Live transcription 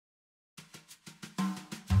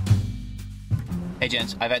Hey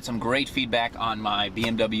gents, I've had some great feedback on my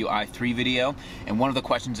BMW i3 video, and one of the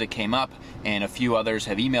questions that came up, and a few others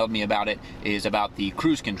have emailed me about it, is about the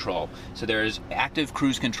cruise control. So there's active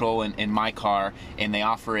cruise control in my car, and they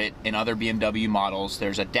offer it in other BMW models.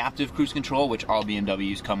 There's adaptive cruise control, which all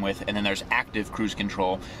BMWs come with, and then there's active cruise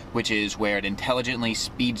control, which is where it intelligently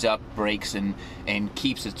speeds up brakes and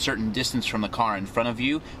keeps a certain distance from the car in front of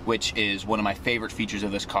you, which is one of my favorite features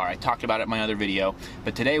of this car. I talked about it in my other video,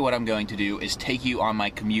 but today what I'm going to do is take you on my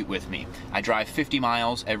commute with me. I drive 50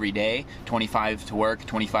 miles every day, 25 to work,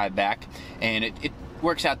 25 back, and it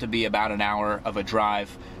works out to be about an hour of a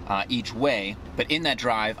drive each way. But in that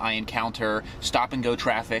drive, I encounter stop and go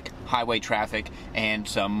traffic, highway traffic, and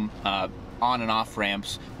some on and off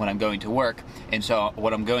ramps when I'm going to work. And so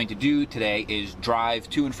what I'm going to do today is drive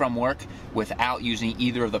to and from work without using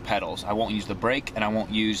either of the pedals. I won't use the brake, and I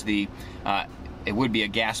won't use the it would be a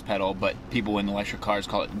gas pedal, but people in electric cars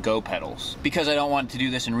call it go pedals. Because I don't want to do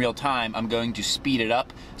this in real time, I'm going to speed it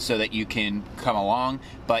up so that you can come along,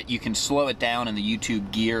 but you can slow it down in the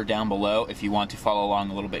YouTube gear down below if you want to follow along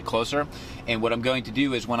a little bit closer. And what I'm going to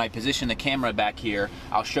do is when I position the camera back here,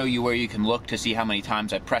 I'll show you where you can look to see how many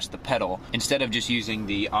times I press the pedal instead of just using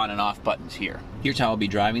the on and off buttons here. Here's how I'll be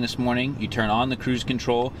driving this morning. You turn on the cruise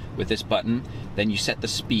control with this button, then you set the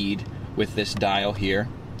speed with this dial here.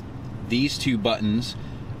 These two buttons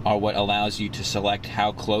are what allows you to select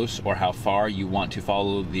how close or how far you want to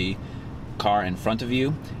follow the car in front of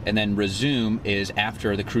you. And then resume is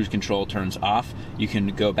after the cruise control turns off, you can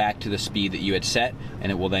go back to the speed that you had set,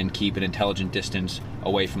 and it will then keep an intelligent distance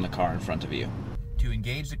away from the car in front of you. To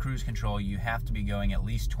engage the cruise control, you have to be going at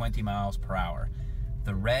least 20 miles per hour.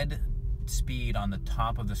 The red speed on the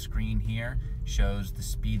top of the screen here shows the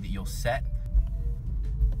speed that you'll set.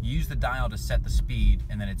 Use the dial to set the speed,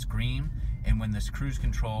 and then it's green, and when this cruise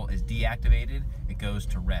control is deactivated, it goes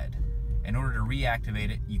to red. In order to reactivate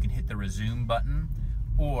it, you can hit the resume button,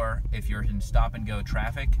 or if you're in stop and go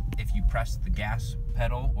traffic, if you press the gas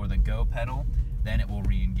pedal or the go pedal, then it will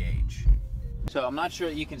re-engage. So I'm not sure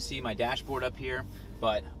that you can see my dashboard up here,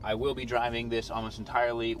 but I will be driving this almost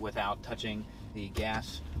entirely without touching the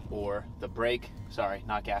gas or the brake. Sorry,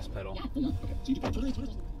 not gas pedal.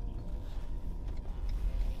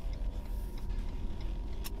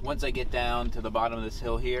 Once I get down to the bottom of this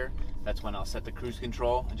hill here, that's when I'll set the cruise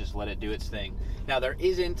control and just let it do its thing. Now there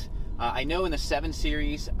isn't, I know in the 7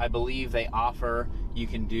 Series, I believe they offer, you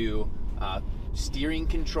can do steering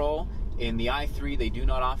control. In the i3, they do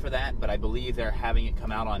not offer that, but I believe they're having it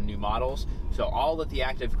come out on new models. So all that the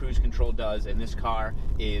active cruise control does in this car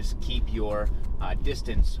is keep your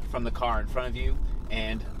distance from the car in front of you.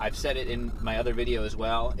 And I've said it in my other video as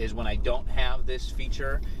well, is when I don't have this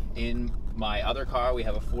feature in my other car, we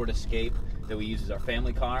have a Ford Escape that we use as our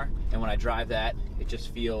family car, and when I drive that, it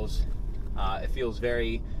just feels,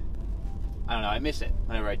 very, I don't know, I miss it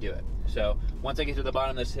whenever I do it. So once I get to the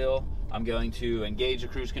bottom of this hill, I'm going to engage the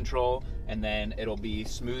cruise control, and then it'll be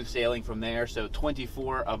smooth sailing from there. So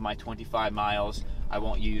 24 of my 25 miles, I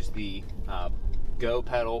won't use the go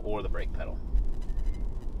pedal or the brake pedal.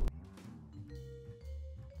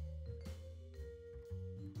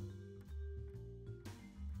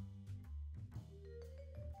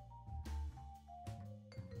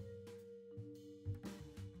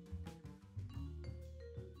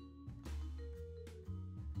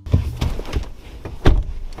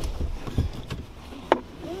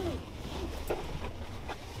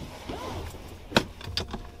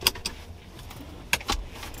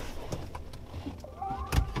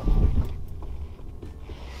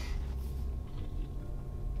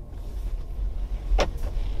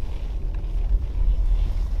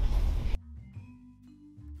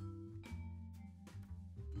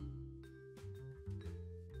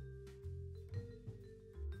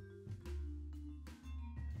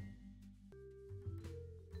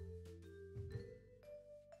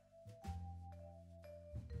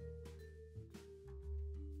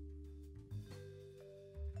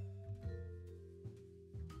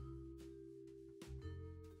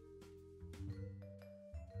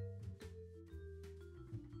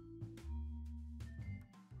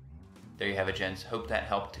 There you have it, gents. Hope that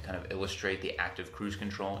helped to kind of illustrate the active cruise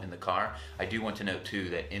control in the car. I do want to note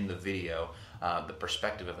too that in the video, the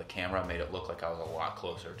perspective of the camera made it look like I was a lot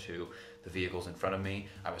closer to the vehicles in front of me.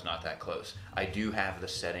 I was not that close. I do have the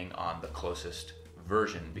setting on the closest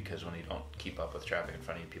version, because when you don't keep up with traffic in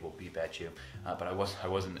front of you, people beep at you. But I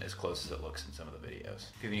wasn't as close as it looks in some of the videos.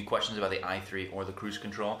 If you have any questions about the i3 or the cruise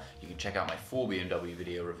control, you can check out my full BMW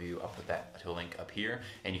video review. I'll put that to a link up here,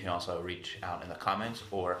 and you can also reach out in the comments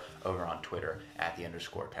or over on Twitter at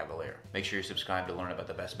 @_Cavalier. Make sure you're subscribed to learn about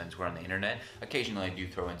the best menswear on the internet. Occasionally I do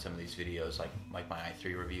throw in some of these videos like my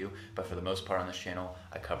i3 review, but for the most part on this channel,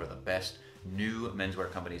 I cover the best new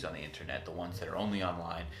menswear companies on the internet, the ones that are only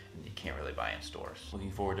online and you can't really buy in stores.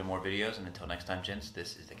 Looking forward to more videos, and until next time, gents,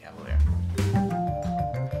 this is the Cavalier.